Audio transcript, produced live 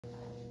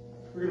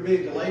We're going to be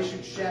in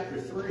Galatians chapter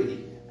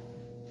 3.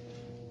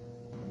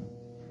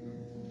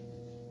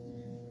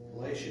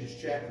 Galatians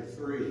chapter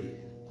 3.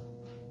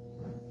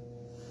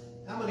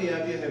 How many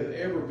of you have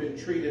ever been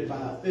treated by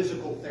a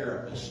physical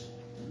therapist?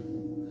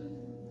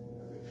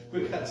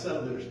 We've got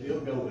some that are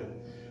still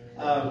going.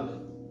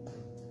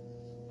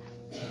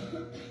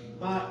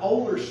 My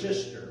older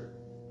sister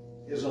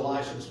is a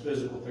licensed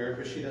physical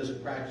therapist. She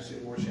doesn't practice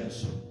anymore. She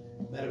has some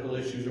medical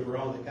issues of her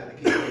own that kind of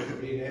keep her from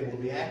being able to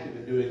be active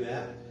in doing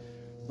that.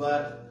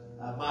 But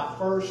my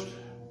first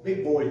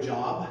big boy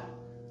job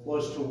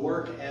was to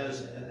work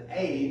as an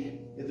aide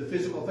in the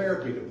physical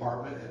therapy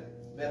department at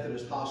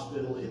Methodist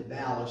Hospital in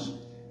Dallas.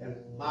 And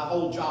my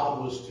whole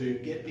job was to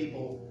get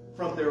people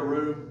from their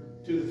room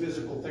to the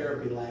physical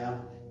therapy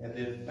lab and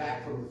then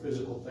back from the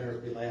physical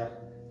therapy lab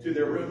to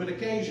their room and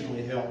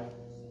occasionally help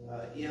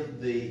in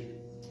the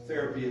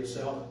therapy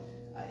itself.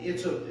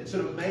 It's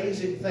an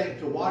amazing thing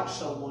to watch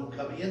someone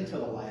come into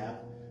the lab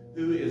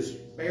who is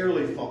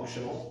barely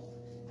functional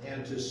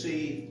and to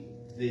see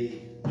the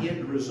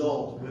end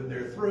result when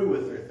they're through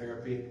with their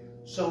therapy,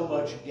 so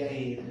much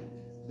gain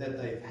that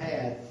they've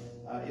had.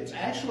 It's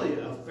actually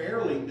a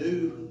fairly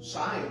new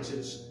science.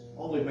 It's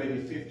only maybe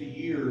 50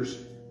 years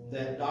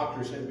that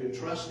doctors have been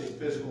trusting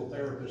physical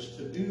therapists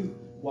to do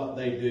what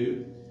they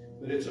do,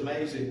 but it's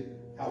amazing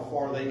how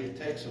far they can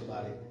take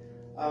somebody.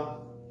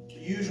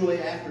 Usually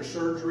after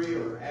surgery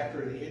or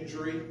after an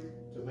injury,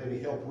 to maybe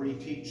help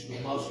reteach the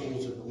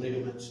muscles and the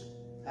ligaments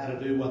how to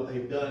do what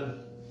they've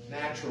done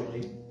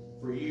naturally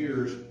for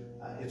years,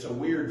 it's a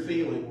weird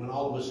feeling when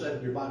all of a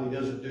sudden your body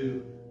doesn't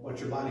do what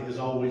your body has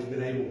always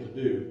been able to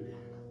do,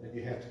 and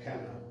you have to kind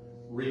of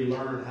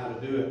relearn how to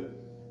do it.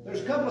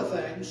 There's a couple of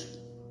things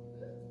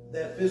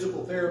that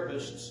physical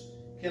therapists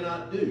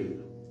cannot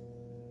do.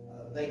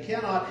 They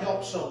cannot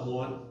help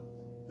someone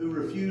who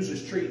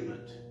refuses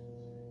treatment.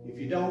 If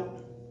you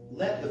don't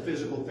let the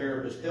physical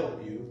therapist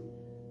help you,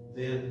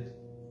 then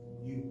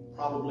you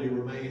probably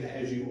remain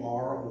as you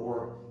are,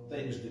 or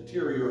things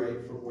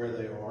deteriorate from where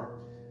they are.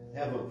 I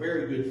have a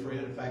very good friend.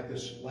 In fact,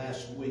 this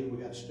last week we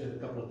got to spend a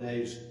couple of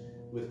days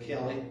with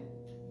Kelly.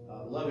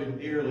 Love him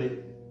dearly,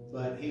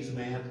 but he's a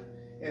man.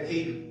 And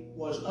he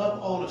was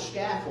up on a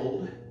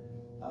scaffold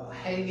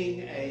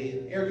hanging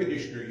an air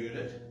conditioner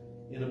unit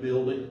in a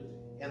building,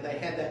 and they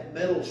had that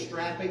metal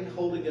strapping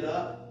holding it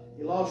up.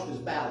 He lost his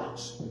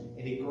balance,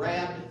 and he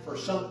grabbed for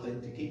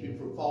something to keep him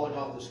from falling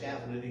off the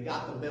scaffold, and he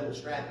got the metal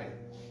strapping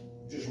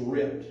just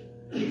ripped,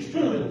 these two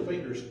little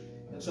fingers.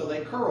 And so they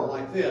curl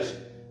like this.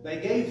 They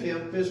gave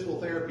him physical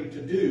therapy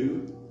to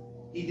do.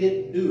 He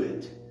didn't do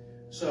it.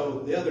 So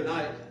the other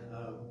night,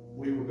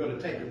 we were going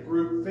to take a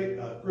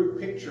group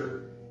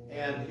picture,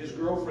 and his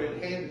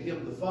girlfriend handed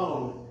him the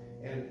phone,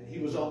 and he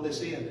was on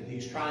this end, and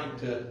he's trying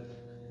to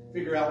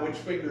figure out which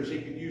fingers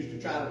he could use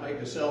to try to make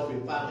a selfie.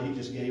 And finally, he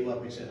just gave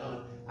up. He said,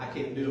 I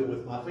can't do it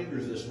with my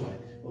fingers this way.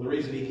 Well, the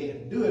reason he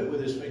can't do it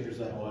with his fingers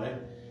that way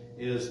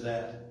is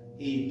that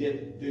he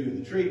didn't do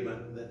the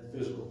treatment that the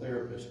physical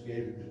therapist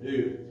gave him to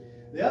do.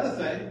 The other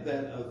thing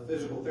that a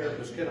physical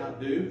therapist cannot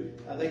do,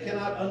 they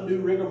cannot undo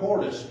rigor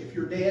mortis. If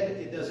you're dead,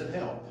 it doesn't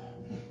help.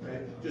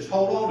 Okay? Just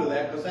hold on to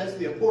that, because that's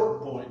the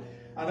important point.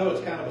 I know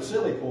it's kind of a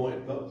silly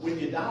point, but when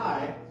you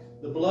die,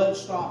 the blood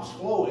stops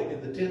flowing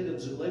and the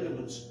tendons and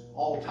ligaments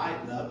all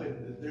tighten up,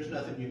 and there's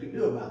nothing you can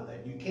do about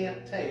that. You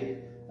can't take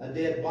a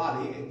dead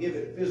body and give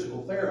it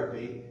physical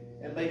therapy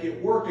and make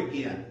it work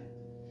again.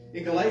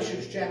 In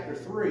Galatians chapter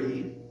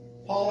 3,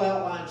 Paul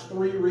outlines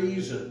 3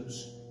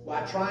 reasons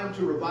why trying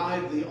to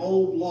revive the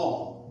old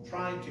law,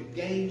 trying to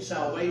gain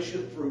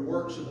salvation through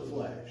works of the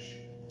flesh,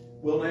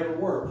 will never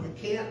work. You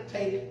can't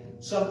take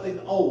something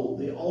old,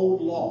 the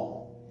old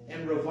law,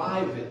 and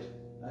revive it,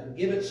 and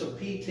give it some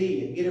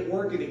PT and get it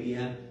working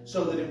again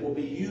so that it will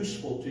be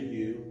useful to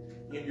you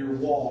in your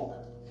walk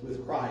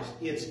with Christ.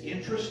 It's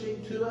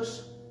interesting to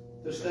us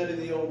to study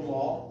the old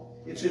law.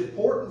 It's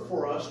important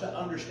for us to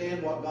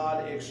understand what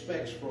God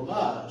expects from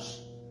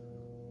us,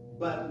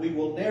 but we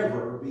will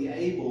never be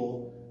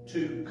able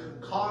to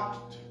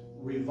concoct,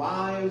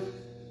 revive,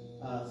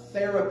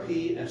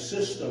 therapy, a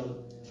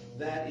system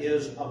that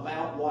is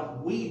about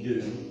what we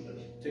do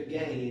to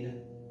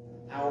gain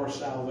our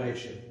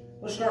salvation.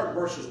 Let's start in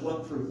verses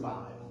 1 through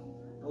 5.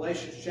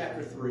 Galatians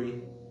chapter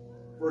 3,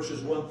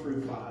 verses 1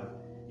 through 5.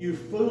 You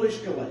foolish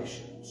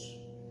Galatians,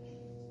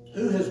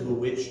 who has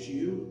bewitched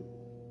you?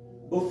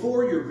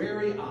 Before your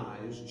very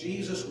eyes,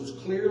 Jesus was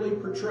clearly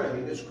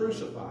portrayed as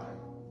crucified.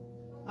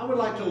 I would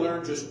like to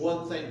learn just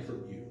one thing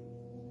from you.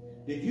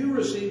 Did you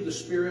receive the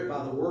Spirit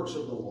by the works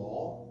of the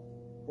law,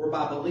 or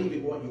by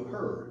believing what you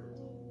heard?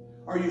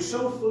 Are you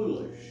so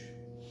foolish?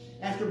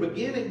 After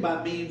beginning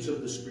by means of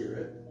the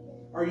Spirit,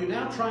 are you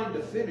now trying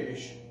to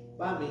finish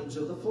by means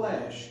of the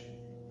flesh?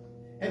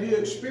 Have you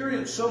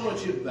experienced so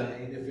much in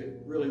vain, if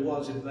it really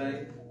was in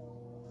vain?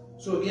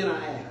 So again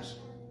I ask,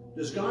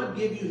 does God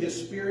give you His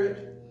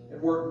Spirit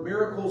and work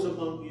miracles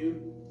among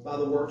you by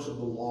the works of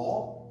the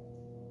law,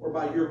 or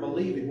by your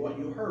believing what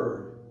you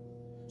heard?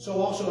 So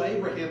also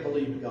Abraham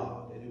believed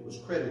God, and it was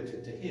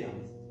credited to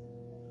him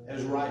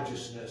as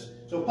righteousness.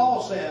 So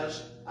Paul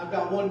says I've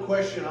got one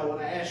question I want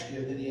to ask you,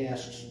 and then he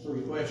asks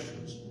 3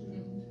 questions.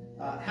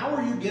 How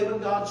were you given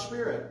God's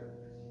Spirit?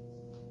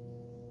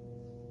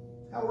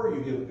 How were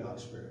you given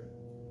God's Spirit?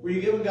 Were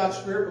you given God's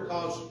Spirit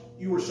because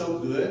you were so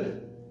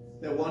good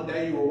that one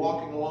day you were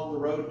walking along the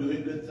road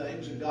doing good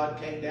things and God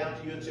came down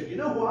to you and said, you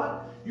know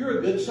what? You're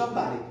a good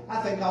somebody.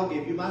 I think I'll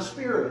give you my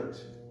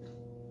Spirit.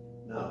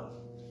 No.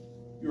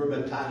 You were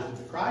baptized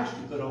into Christ.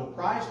 You put on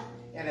Christ.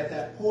 And at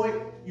that point,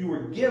 you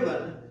were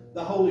given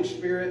the Holy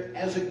Spirit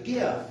as a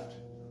gift.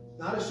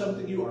 Not as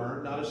something you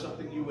earned. Not as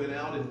something you went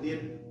out and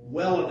did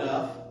well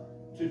enough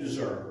to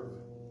deserve.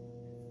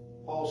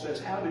 Paul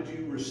says, how did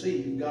you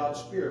receive God's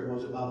Spirit?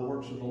 Was it by the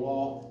works of the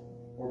law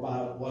or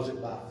was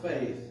it by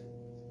faith?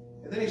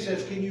 And then he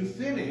says, can you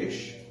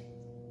finish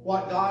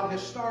what God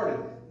has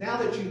started? Now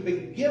that you've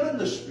been given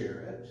the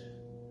Spirit,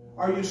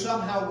 are you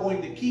somehow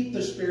going to keep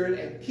the Spirit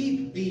and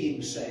keep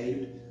being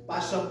saved by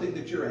something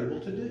that you're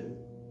able to do?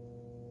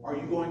 Are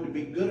you going to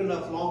be good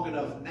enough, long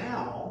enough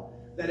now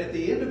that at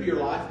the end of your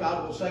life,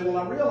 God will say, well,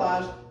 I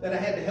realized that I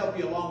had to help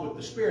you along with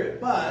the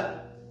Spirit,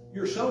 but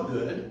you're so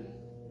good,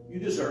 you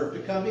deserve to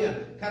come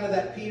in. Kind of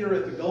that Peter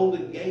at the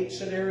Golden Gate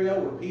scenario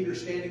where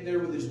Peter's standing there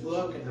with his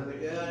book and I'm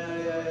like,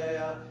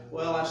 yeah.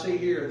 Well, I see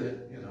here that,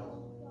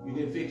 you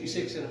did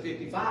 56 and a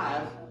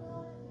 55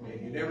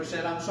 and you never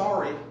said, I'm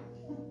sorry.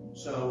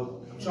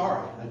 So, I'm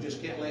sorry. I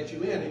just can't let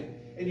you in.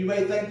 And you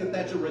may think that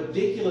that's a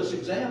ridiculous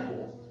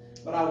example,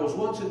 but I was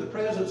once in the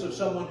presence of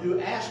someone who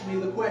asked me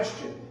the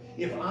question,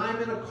 if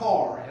I'm in a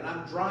car and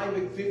I'm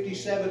driving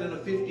 57 and a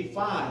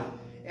 55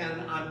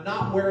 and I'm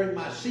not wearing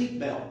my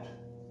seatbelt,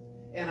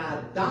 and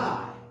I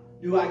die,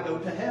 do I go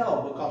to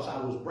hell because I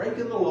was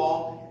breaking the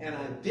law and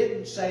I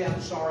didn't say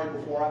I'm sorry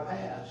before I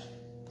passed?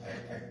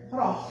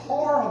 What a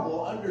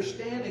horrible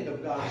understanding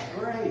of God's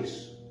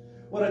grace.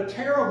 What a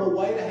terrible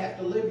way to have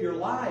to live your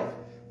life.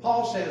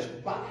 Paul says,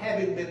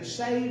 having been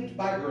saved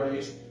by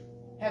grace,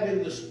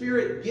 having the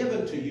Spirit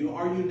given to you,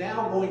 are you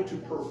now going to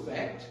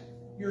perfect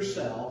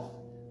yourself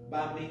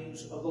by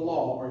means of the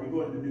law? Are you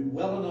going to do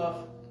well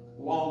enough,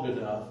 long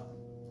enough,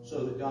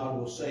 so that God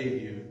will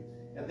save you?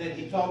 And then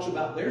he talks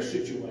about their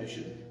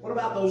situation. What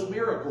about those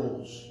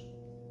miracles?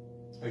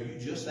 Are you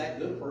just that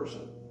good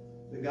person?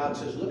 That God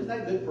says, look at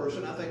that good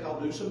person. I think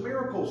I'll do some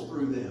miracles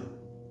through them.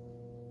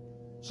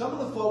 Some of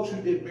the folks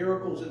who did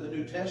miracles in the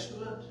New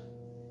Testament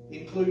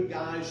include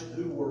guys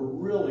who were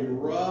really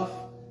rough,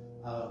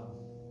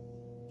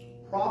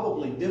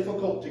 probably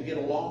difficult to get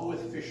along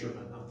with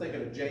fishermen. I'm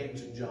thinking of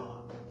James and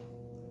John.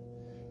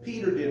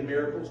 Peter did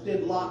miracles,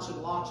 did lots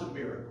and lots of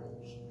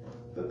miracles.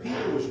 But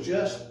Peter was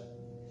just,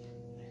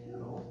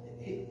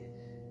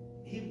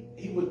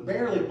 he was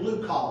barely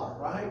blue collar,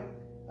 right?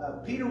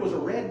 Peter was a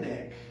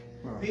redneck.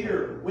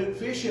 Peter went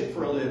fishing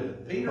for a living.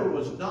 Peter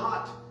was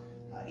not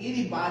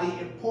anybody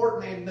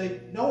important,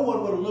 and no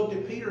one would have looked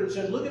at Peter and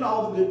said, look at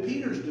all the good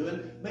Peter's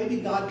doing. Maybe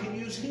God can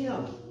use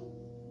him.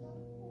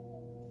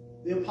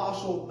 The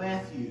Apostle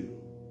Matthew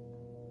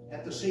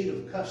at the seat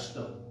of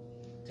custom,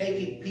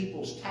 taking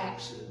people's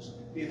taxes.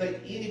 Do you think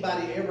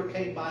anybody ever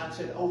came by and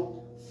said,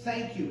 oh,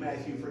 thank you,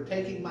 Matthew, for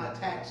taking my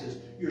taxes.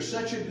 You're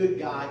such a good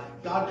guy.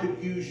 God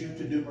could use you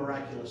to do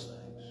miraculous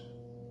things.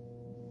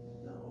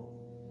 No.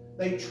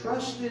 They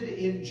trusted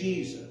in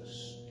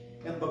Jesus.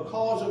 And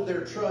because of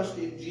their trust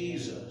in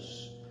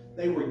Jesus,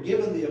 they were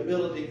given the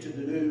ability to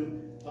do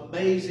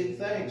amazing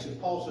things. And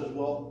Paul says,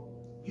 well,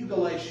 you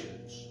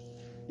Galatians,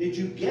 did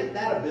you get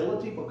that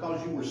ability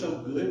because you were so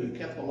good, you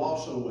kept the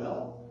law so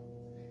well?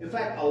 In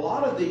fact, a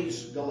lot of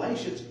these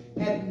Galatians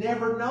had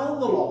never known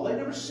the law. They'd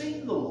never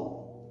seen the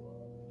law.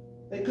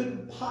 They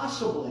couldn't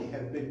possibly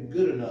have been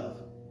good enough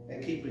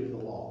at keeping the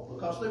law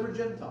because they were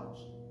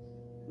Gentiles.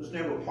 It was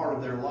never part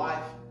of their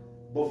life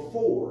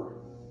before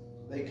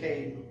they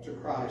came to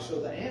Christ.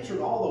 So the answer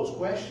to all those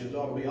questions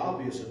ought to be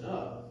obvious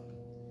enough.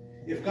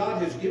 If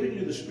God has given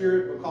you the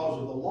Spirit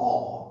because of the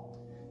law,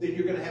 then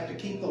you're going to have to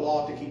keep the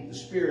law to keep the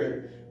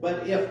Spirit.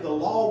 But if the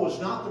law was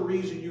not the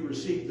reason you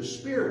received the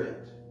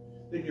Spirit,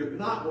 then you're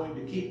not going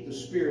to keep the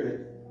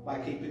Spirit by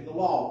keeping the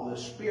law. The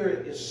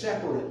Spirit is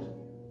separate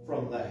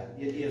from that.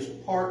 It is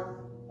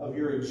part of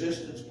your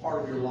existence,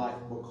 part of your life,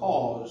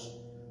 because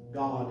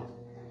God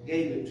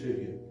gave it to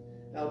you.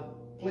 Now,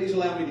 please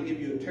allow me to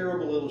give you a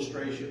terrible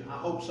illustration. I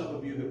hope some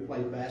of you have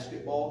played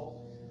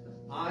basketball.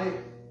 I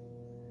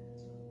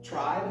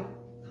tried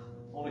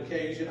on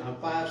occasion. I'm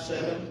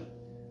 5'7".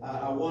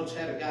 I once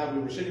had a guy,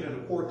 we were sitting in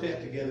a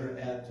quartet together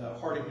at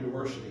Harding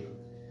University,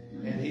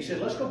 and he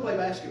said, let's go play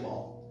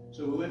basketball.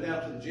 So we went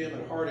down to the gym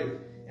at Harding,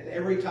 and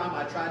every time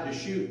I tried to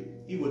shoot,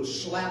 he would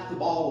slap the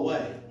ball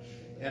away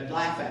and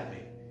laugh at me.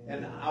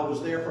 And I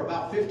was there for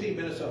about 15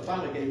 minutes, so I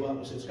finally gave up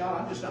and said,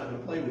 Scott, I'm just not going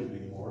to play with you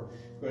anymore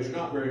because you're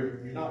not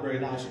very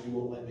nice and you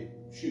won't let me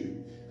shoot.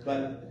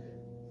 But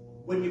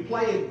when you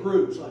play in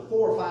groups, like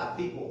 4 or 5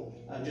 people,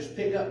 just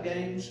pick up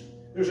games,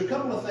 there's a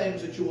couple of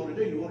things that you want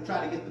to do. You want to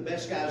try to get the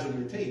best guys on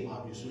your team,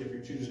 obviously, if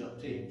you're choosing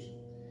up teams.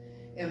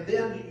 And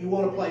then you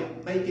want to play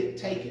make it,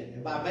 take it.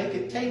 And by make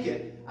it, take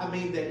it, I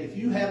mean that if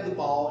you have the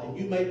ball and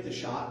you make the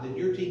shot, then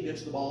your team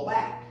gets the ball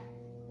back.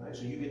 Right?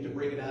 So you get to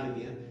bring it out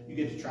again.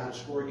 you get to try to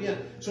score again.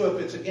 So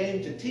if it's a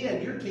game to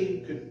 10, your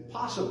team could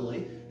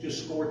possibly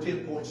just score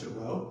 10 points in a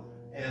row,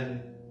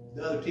 and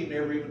the other team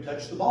never even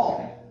touched the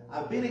ball.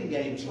 I've been in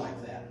games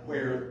like that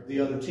where the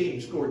other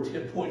team scored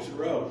 10 points in a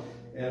row,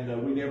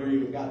 and we never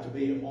even got to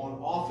be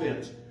on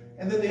offense.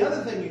 And then the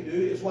other thing you do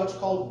is what's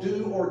called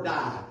do or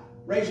die.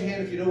 Raise your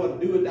hand if you know what a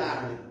do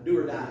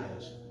or die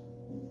is.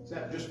 Is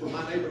that just for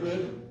my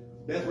neighborhood?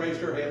 Beth raised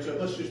her hand, so it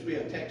must just be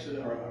a Texas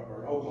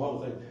or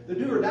Oklahoma thing. The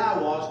do or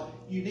die was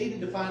you needed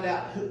to find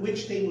out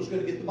which team was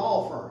going to get the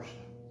ball first.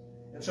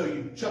 And so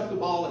you chuck the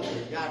ball at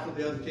the guy from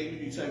the other team,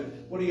 and you'd say,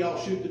 what do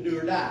y'all shoot, the do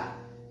or die?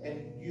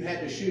 And you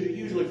had to shoot it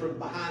usually from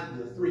behind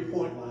the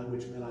three-point line,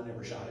 which meant I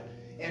never shot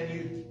it.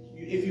 And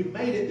if you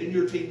made it, then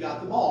your team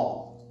got the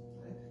ball.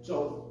 Okay?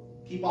 So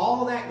keep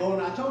all of that going.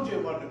 I told you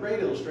it wasn't a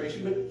great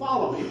illustration, but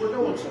follow me. We're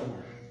going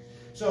somewhere.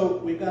 So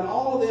we've got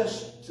all of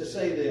this to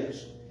say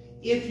this.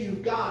 If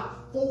you've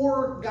got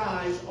 4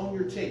 guys on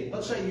your team,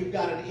 let's say you've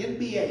got an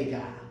NBA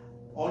guy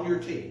on your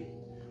team.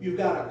 You've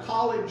got a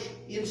college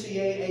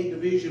NCAA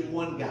Division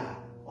I guy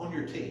on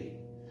your team.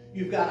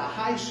 You've got a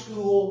high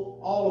school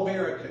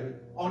All-American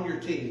on your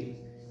team.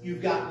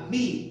 You've got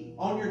me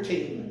on your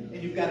team,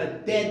 and you've got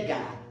a dead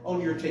guy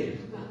on your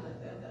team.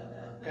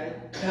 Okay?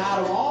 Now, out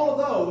of all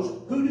of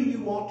those, who do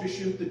you want to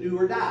shoot the do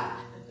or die?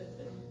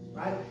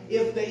 Right?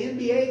 If the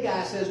NBA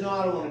guy says, no,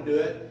 I don't want to do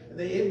it, and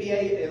the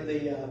NBA and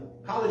the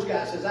college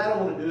guy says, I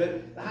don't want to do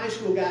it, the high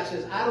school guy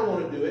says, I don't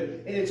want to do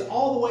it, and it's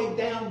all the way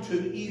down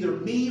to either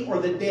me or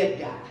the dead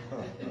guy.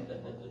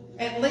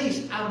 At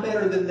least I'm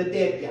better than the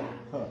dead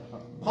guy.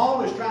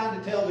 Paul is trying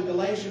to tell the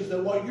Galatians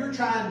that what you're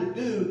trying to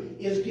do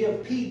is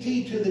give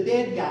PT to the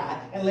dead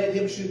guy and let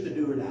him shoot the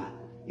do or die.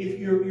 If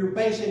you're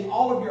basing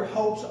all of your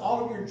hopes,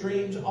 all of your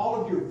dreams,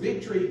 all of your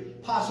victory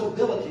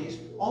possibilities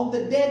on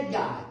the dead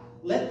guy.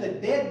 Let the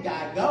dead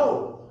guy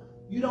go.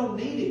 You don't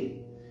need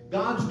him.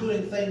 God's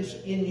doing things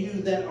in you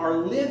that are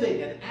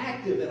living and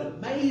active and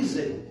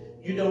amazing.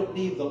 You don't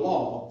need the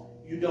law.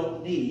 You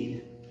don't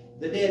need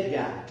the dead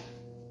guy.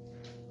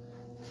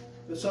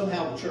 But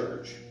somehow the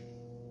church,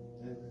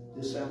 and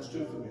this sounds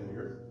too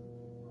familiar,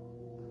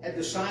 had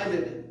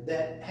decided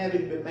that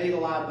having been made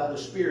alive by the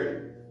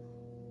Spirit,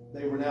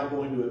 they were now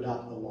going to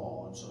adopt the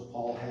law. And so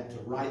Paul had to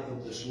write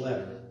them this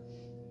letter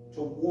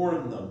to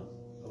warn them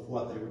of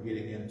what they were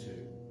getting into.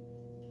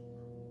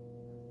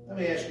 Let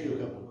me ask you a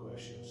couple of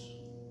questions.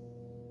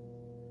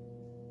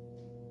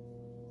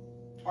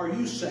 Are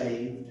you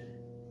saved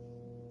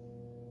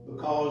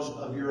because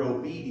of your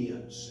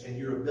obedience and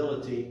your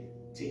ability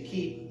to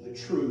keep the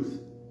truth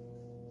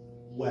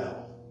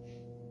well?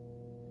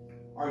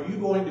 Are you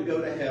going to go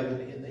to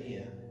heaven in the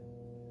end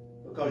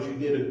because you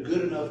did a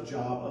good enough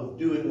job of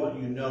doing what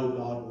you know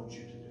God wants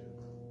you to do?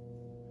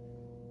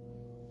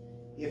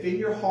 If in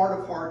your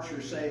heart of hearts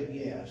you're saying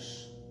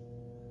yes,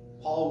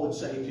 Paul would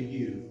say to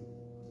you,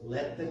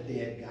 let the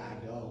dead guy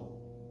go.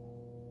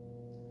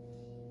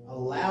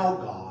 Allow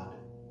God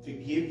to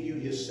give you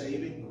His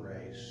saving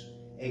grace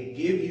and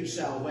give you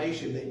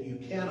salvation that you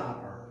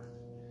cannot earn,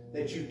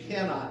 that you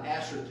cannot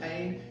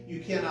ascertain,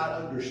 you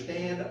cannot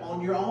understand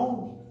on your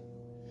own.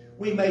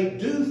 We may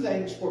do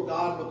things for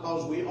God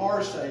because we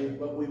are saved,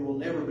 but we will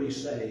never be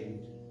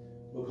saved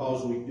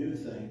because we do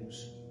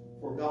things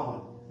for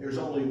God. There's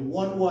only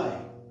one way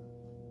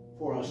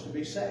for us to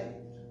be saved.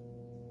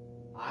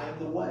 I am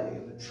the way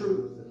and the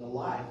truth and the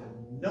life,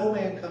 and no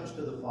man comes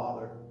to the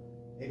Father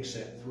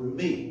except through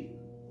me.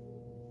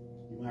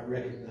 You might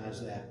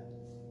recognize that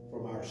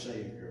from our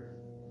Savior.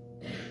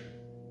 And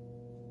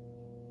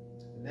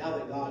now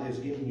that God has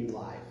given you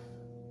life,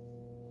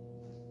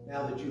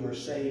 now that you are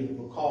saved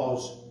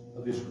because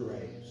of His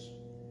grace,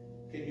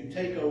 can you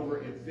take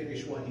over and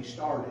finish what He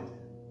started?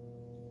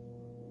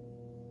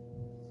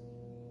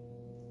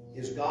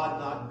 Is God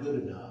not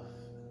good enough?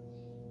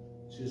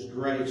 Is His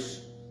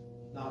grace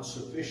not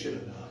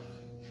sufficient enough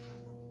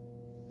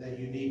that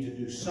you need to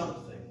do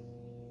something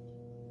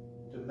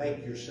to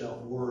make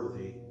yourself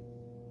worthy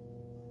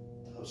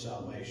of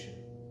salvation?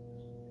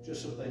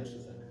 Just some things to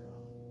think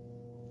about.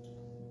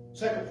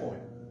 Second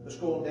point, let's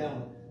go on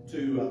down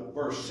to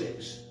verse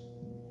 6.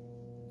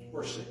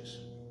 Verse 6.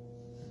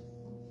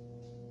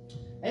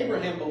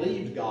 Abraham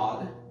believed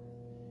God,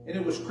 and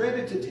it was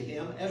credited to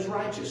him as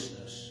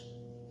righteousness.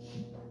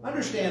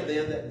 Understand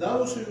then that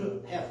those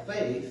who have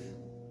faith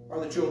are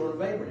the children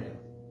of Abraham.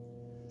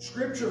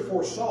 Scripture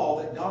foresaw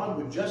that God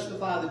would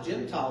justify the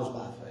Gentiles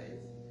by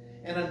faith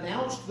and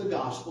announced the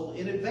gospel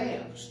in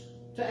advance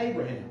to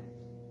Abraham.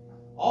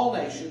 All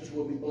nations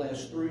will be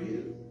blessed through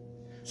you.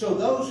 So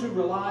those who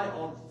rely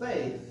on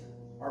faith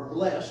are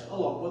blessed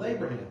along with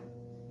Abraham,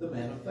 the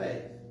man of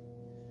faith.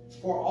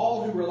 For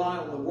all who rely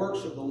on the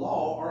works of the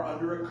law are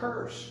under a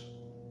curse,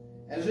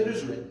 as it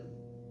is written,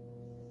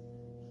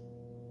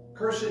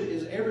 cursed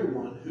is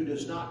everyone who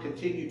does not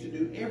continue to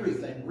do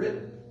everything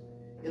written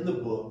in the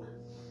book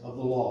of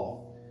the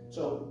law.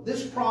 So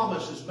this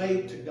promise is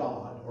made to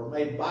God, or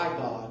made by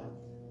God,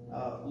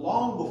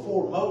 long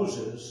before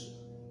Moses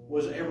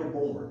was ever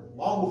born,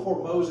 long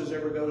before Moses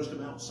ever goes to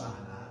Mount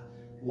Sinai,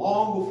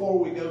 long before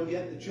we go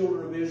get the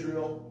children of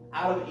Israel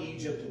out of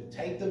Egypt and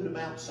take them to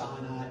Mount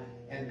Sinai,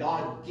 and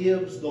God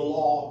gives the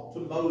law to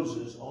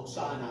Moses on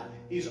Sinai.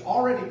 He's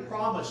already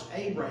promised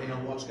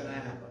Abraham what's going to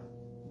happen.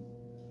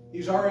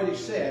 He's already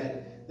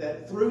said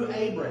that through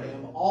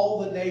Abraham, all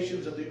the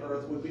nations of the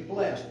earth would be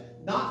blessed.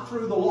 Not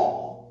through the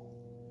law,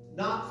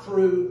 not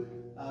through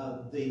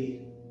the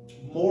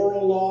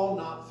moral law,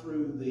 not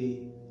through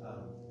the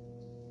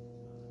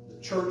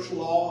church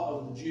law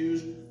of the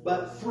Jews,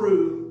 but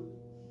through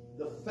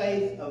the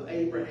faith of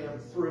Abraham,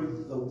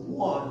 through the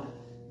one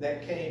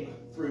that came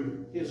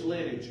through his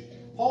lineage.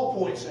 Paul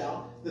points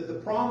out that the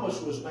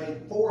promise was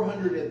made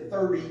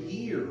 430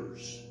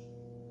 years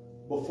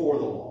before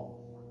the law.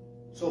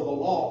 So the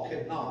law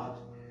cannot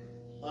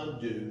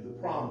undo the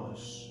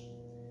promise.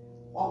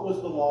 What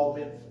was the law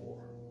meant for?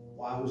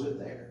 Why was it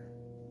there?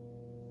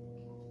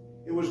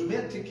 It was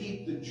meant to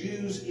keep the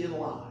Jews in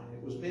line.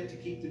 It was meant to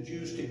keep the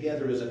Jews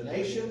together as a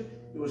nation.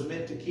 It was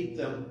meant to keep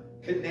them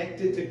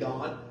connected to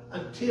God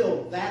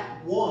until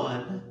that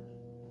one,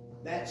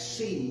 that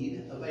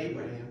seed of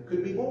Abraham,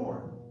 could be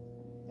born.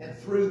 And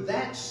through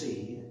that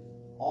seed,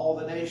 all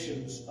the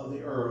nations of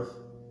the earth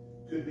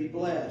could be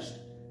blessed.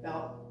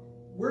 Now,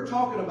 we're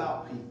talking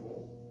about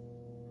people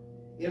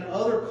in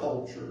other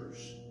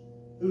cultures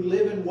who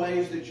live in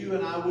ways that you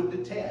and I would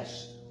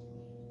detest.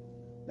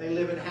 They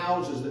live in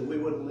houses that we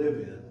wouldn't live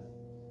in.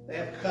 They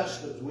have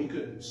customs we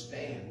couldn't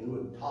stand, we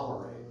wouldn't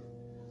tolerate.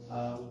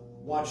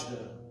 Watched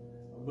a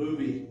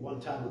movie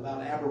one time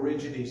about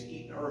Aborigines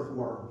eating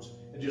earthworms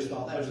and just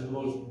thought that was the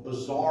most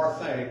bizarre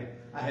thing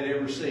I had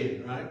ever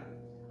seen, right?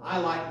 I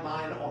like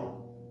mine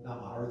on,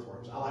 not my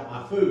earthworms, I like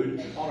my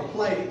food on a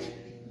plate,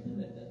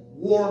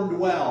 warmed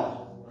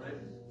well, right?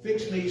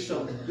 Fix me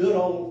some good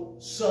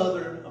old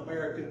Southern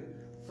American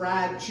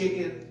fried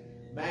chicken,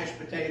 mashed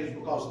potatoes,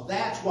 because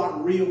that's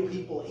what real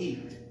people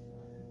eat.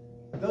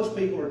 Those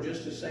people are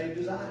just as saved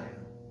as I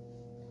am.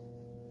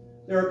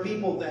 There are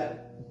people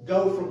that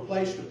go from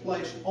place to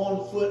place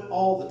on foot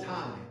all the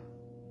time.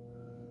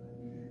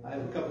 I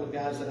have a couple of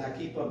guys that I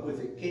keep up with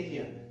in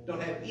Kenya.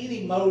 Don't have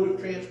any mode of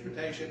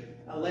transportation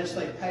unless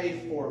they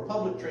pay for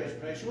public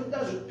transportation. It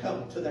doesn't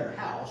come to their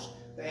house.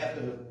 They have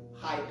to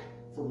hike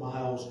for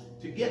miles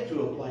to get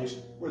to a place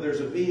where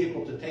there's a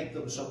vehicle to take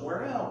them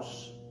somewhere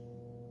else.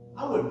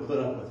 I wouldn't put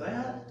up with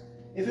that.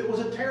 If it was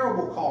a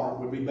terrible car, it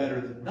would be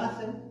better than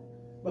nothing,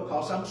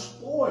 because I'm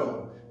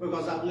spoiled,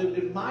 because I've lived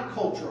in my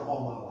culture all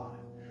my life.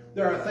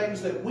 There are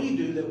things that we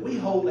do that we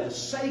hold as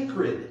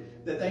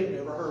sacred that they've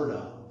never heard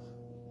of.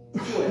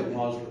 That's the way it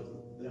was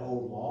with the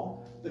old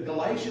law. The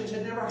Galatians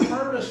had never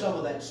heard of some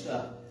of that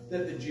stuff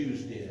that the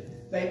Jews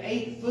did. They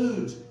ate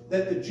foods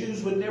that the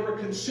Jews would never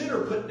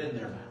consider putting in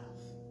their mouth.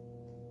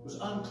 It was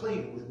unclean.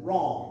 It was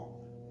wrong.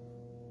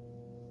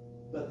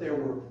 But there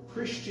were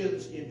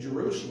Christians in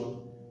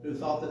Jerusalem who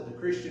thought that the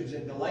Christians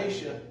in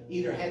Galatia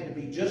either had to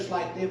be just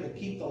like them and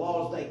keep the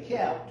laws they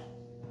kept,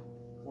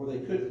 or they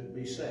couldn't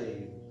be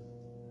saved.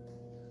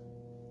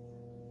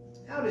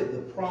 How did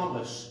the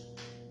promise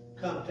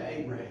come to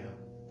Abraham?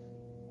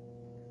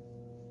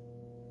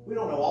 We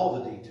don't know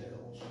all the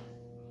details,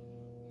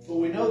 but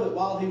we know that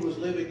while he was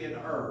living in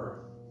Ur,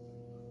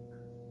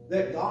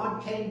 that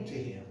God came to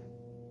him.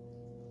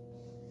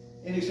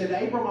 And he said,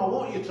 Abram, I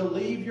want you to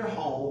leave your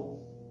home,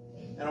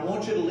 and I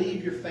want you to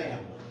leave your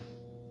family.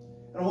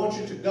 And I want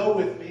you to go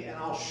with me, and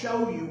I'll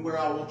show you where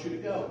I want you to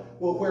go.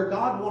 Well, where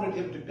God wanted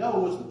him to go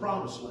was the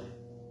Promised Land.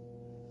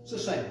 It's the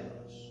same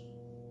with us.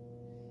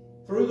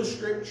 Through the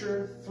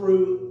Scripture,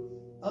 through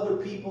other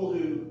people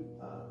who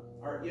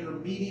are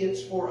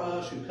intermediates for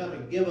us, who come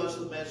and give us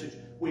the message,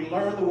 we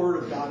learn the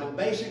Word of God. And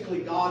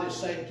basically God is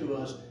saying to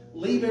us,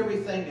 leave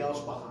everything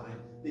else behind.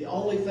 The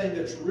only thing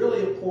that's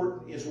really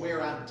important is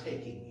where I'm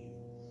taking you.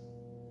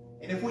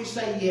 And if we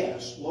say,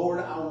 yes, Lord,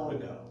 I want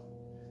to go,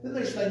 then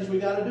there's things we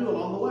got to do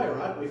along the way,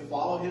 right? We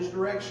follow His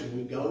direction.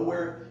 We go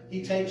where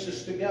He takes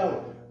us to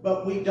go.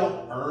 But we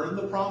don't earn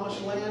the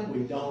Promised Land.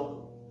 We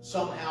don't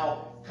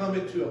somehow come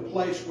into a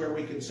place where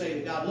we can say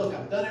to God, look,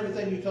 I've done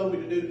everything you told me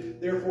to do,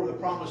 therefore the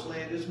Promised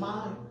Land is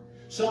mine.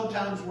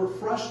 Sometimes we're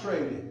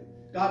frustrated.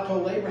 God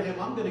told Abraham,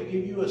 I'm going to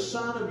give you a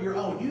son of your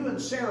own. You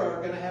and Sarah are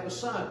going to have a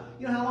son.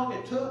 You know how long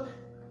it took?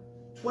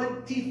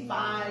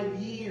 25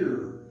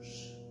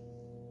 years.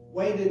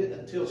 Waited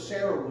until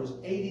Sarah was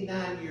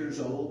 89 years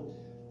old.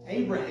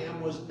 Abraham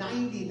was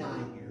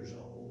 99 years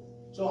old.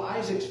 So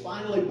Isaac's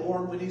finally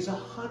born when he's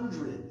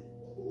 100.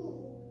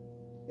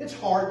 It's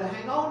hard to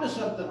hang on to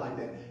something like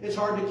that. It's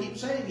hard to keep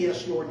saying,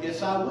 yes, Lord,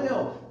 yes, I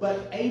will.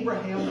 But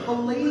Abraham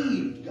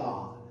believed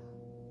God.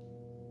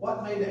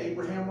 What made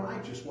Abraham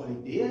righteous? What he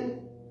did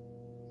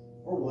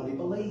or what he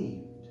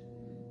believed?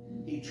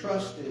 He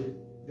trusted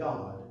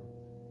God,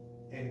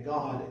 and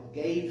God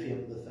gave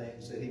him the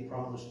things that He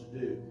promised to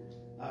do.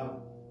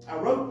 I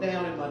wrote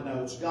down in my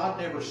notes, God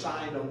never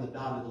signed on the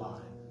dotted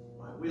line.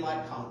 Right? We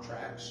like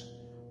contracts.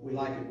 We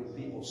like it when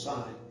people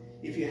sign.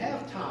 If you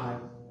have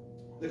time,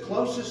 the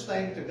closest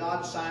thing to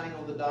God signing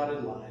on the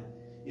dotted line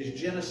is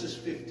Genesis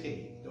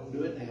 15. Don't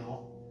do it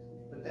now.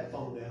 Put that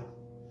phone down.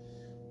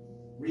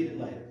 Read it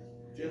later.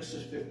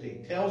 Genesis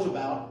 15 tells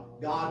about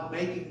God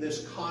making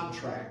this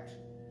contract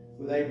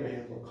with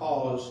Abraham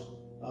because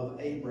of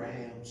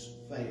Abraham's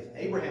faith.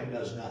 Abraham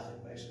does nothing,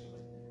 basically.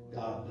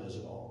 God does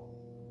it all.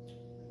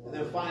 And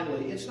then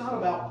finally, it's not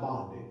about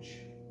bondage.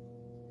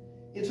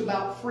 It's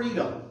about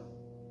freedom.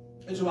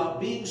 It's about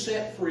being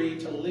set free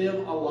to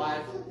live a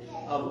life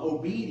of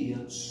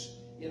obedience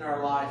in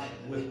our life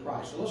with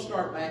Christ. So let's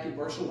start back in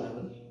verse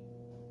 11.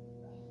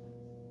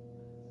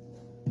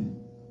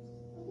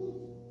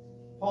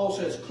 Paul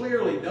says,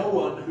 clearly no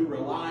one who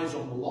relies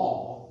on the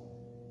law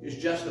is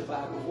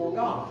justified before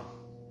God,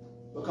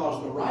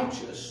 because the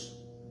righteous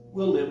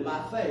will live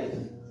by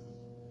faith.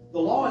 The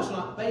law is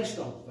not based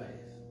on faith.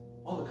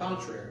 On the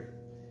contrary,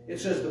 it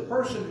says the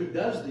person who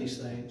does these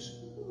things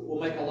will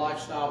make a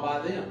lifestyle by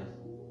them.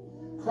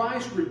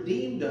 Christ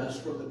redeemed us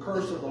from the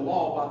curse of the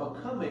law by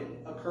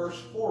becoming a curse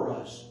for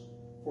us.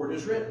 For it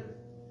is written,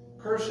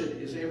 cursed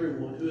is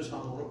everyone who is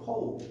hung on a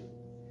pole.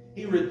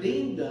 He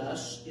redeemed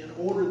us in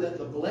order that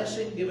the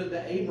blessing given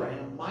to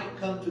Abraham might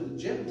come to the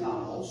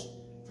Gentiles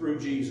through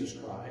Jesus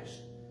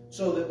Christ,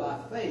 so that by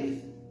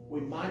faith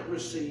we might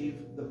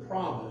receive the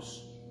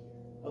promise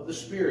of the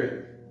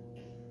Spirit.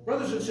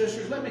 Brothers and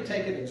sisters, let me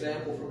take an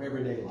example from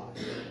everyday life.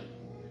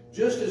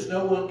 Just as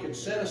no one can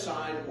set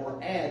aside or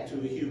add to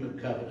a human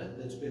covenant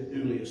that's been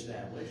duly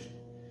established,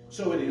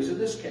 so it is in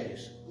this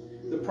case.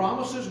 The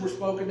promises were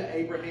spoken to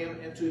Abraham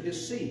and to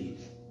his seed.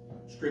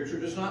 Scripture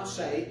does not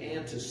say,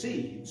 and to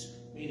seeds,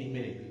 meaning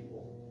many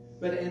people,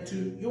 but and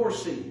to your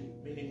seed,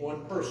 meaning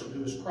one person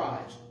who is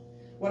Christ.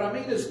 What I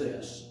mean is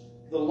this: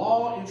 the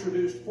law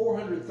introduced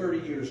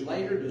 430 years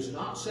later does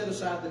not set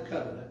aside the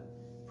covenant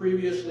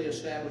previously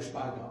established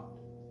by God,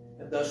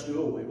 and thus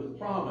do away with the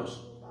promise.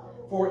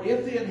 For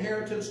if the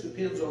inheritance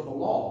depends on the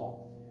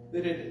law,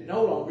 then it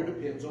no longer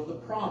depends on the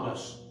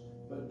promise,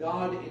 but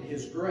God in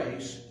his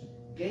grace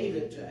gave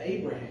it to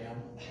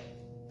Abraham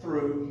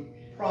through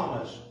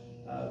promise.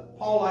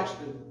 Paul likes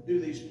to do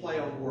these play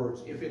on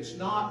words. If it's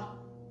not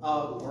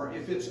or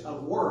if it's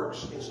of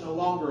works, it's no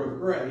longer of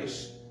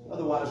grace.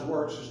 Otherwise,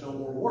 works is no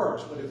more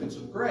works. But if it's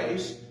of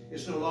grace,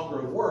 it's no longer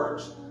of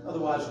works.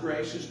 Otherwise,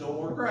 grace is no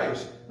more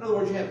grace. In other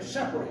words, you have to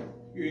separate.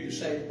 You're either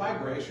saved by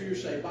grace or you're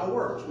saved by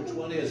works. Which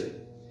one is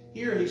it?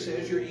 Here he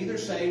says you're either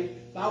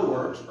saved by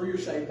works or you're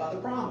saved by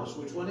the promise.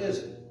 Which one is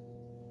it?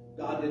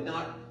 God did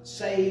not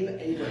save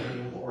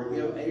Abraham or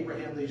give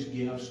Abraham these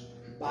gifts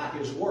by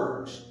his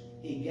works.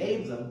 He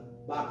gave them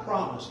by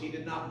promise. He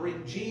did not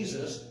bring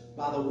Jesus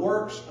by the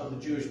works of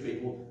the Jewish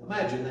people.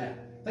 Imagine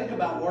that. Think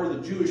about where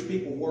the Jewish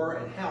people were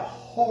and how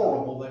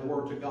horrible they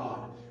were to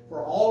God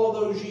for all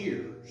of those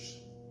years.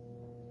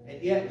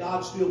 And yet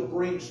God still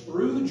brings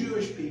through the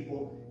Jewish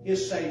people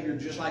his Savior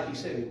just like he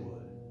said he would.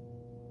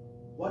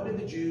 What did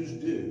the Jews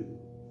do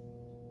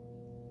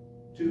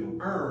to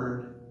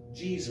earn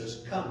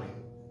Jesus coming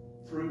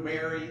through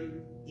Mary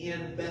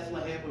in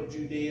Bethlehem of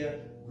Judea,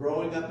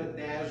 growing up in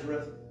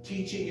Nazareth,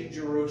 teaching in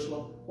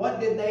Jerusalem? What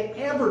did they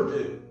ever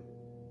do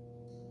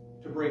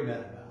to bring that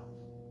about?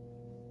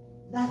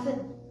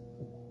 Nothing.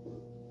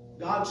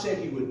 God said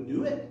he would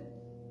do it,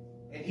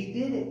 and he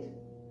did it.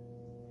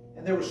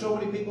 And there were so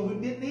many people who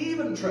didn't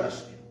even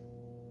trust him.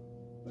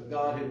 But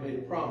God had made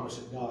a promise,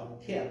 and God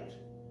kept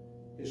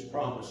his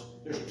promise.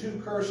 There's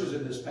two curses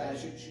in this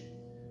passage.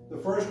 The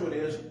first one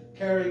is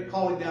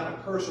calling down a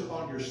curse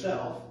upon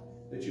yourself,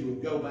 that you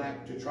would go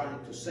back to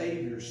trying to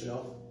save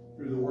yourself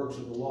through the works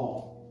of the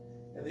law.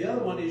 And the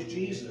other one is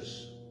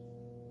Jesus,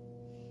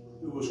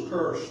 who was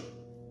cursed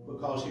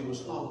because he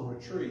was hung on a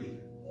tree.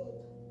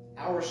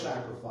 Our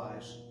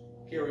sacrifice,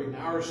 carrying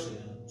our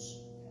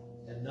sins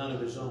and none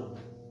of his own.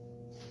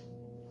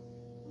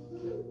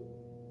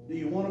 Do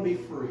you want to be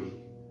free?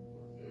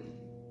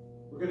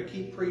 We're going to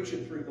keep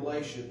preaching through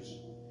Galatians.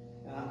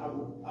 And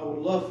I would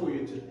love for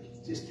you to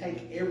just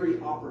take every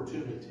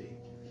opportunity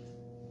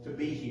to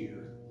be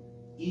here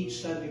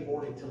each Sunday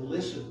morning to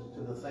listen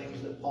to the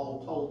things that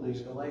Paul told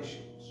these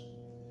Galatians.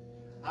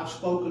 I've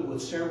spoken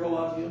with several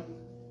of you,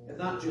 and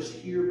not just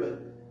here,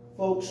 but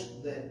folks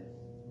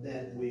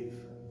that we've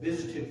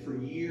visited for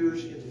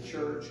years in the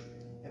church,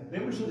 and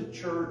members of the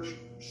church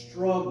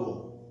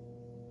struggle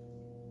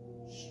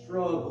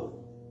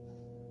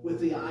with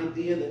the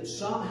idea that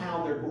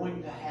somehow they're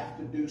going to have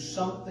to do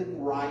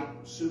something right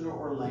sooner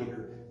or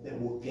later that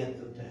will get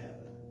them to heaven.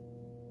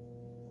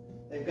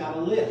 They've got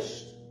a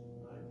list.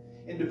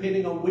 And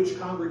depending on which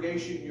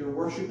congregation you're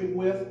worshiping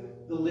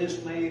with, the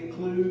list may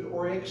include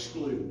or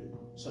exclude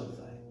some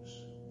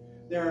things.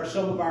 There are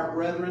some of our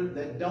brethren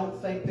that don't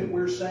think that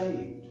we're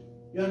saved.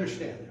 You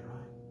understand that,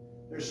 right?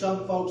 There's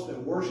some folks that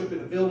worship in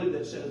a building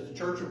that says the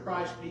Church of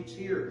Christ meets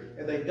here,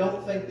 and they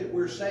don't think that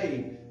we're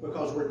saved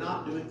because we're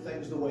not doing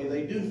things the way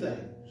they do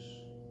things.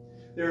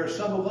 There are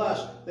some of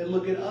us that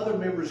look at other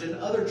members in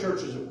other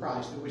churches of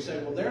Christ, and we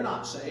say, well, they're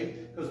not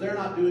saved because they're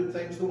not doing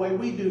things the way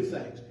we do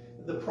things.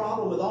 The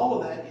problem with all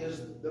of that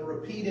is the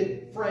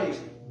repeated phrase,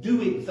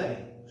 doing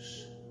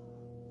things.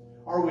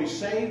 Are we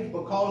saved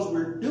because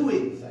we're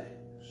doing things?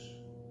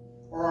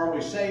 Or are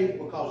we saved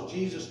because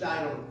Jesus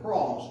died on the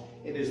cross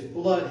and his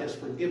blood has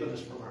forgiven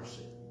us from our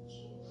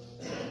sins?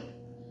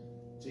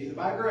 It's either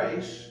by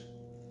grace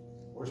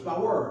or it's by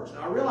works.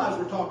 Now I realize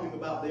we're talking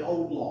about the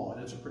old law,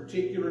 and it's a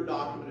particular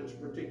document, it's a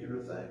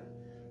particular thing.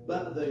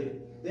 But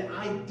the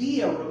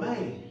idea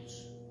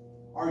remains.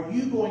 Are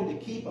you going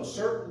to keep a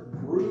certain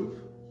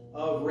group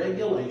of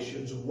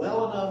regulations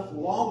well enough,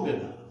 long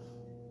enough?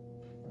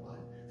 Right?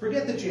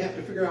 Forget that you have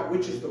to figure out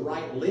which is the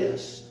right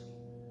list.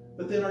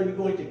 But then are you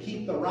going to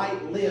keep the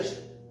right list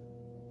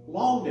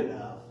long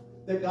enough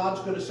that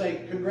God's going to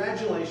say,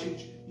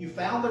 congratulations, you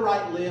found the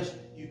right list,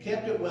 you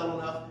kept it well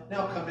enough,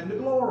 now come into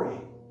glory?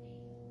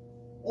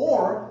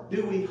 Or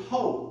do we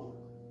hope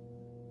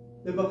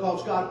that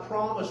because God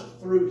promised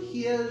through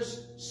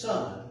His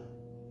Son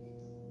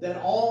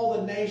that all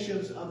the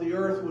nations of the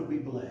earth would be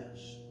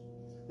blessed,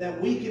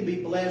 that we can be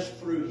blessed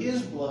through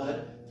His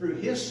blood, through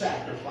His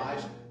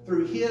sacrifice,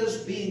 through His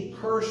being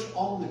cursed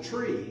on the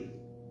tree,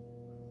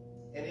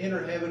 and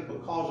enter heaven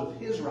because of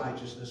His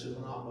righteousness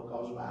and not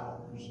because of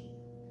ours?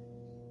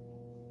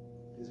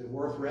 Is it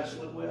worth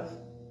wrestling with?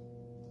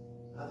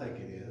 I think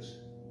it is.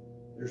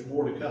 There's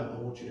more to come. I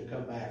want you to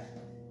come back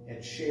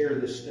and share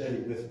this study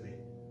with me.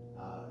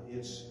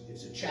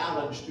 It's a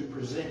challenge to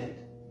present it,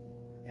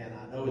 and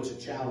I know it's a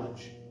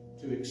challenge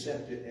to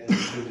accept it and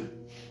to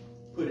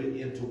put it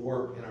into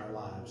work in our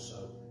lives.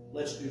 So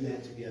let's do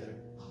that together.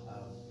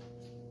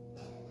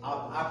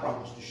 I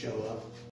promise to show up.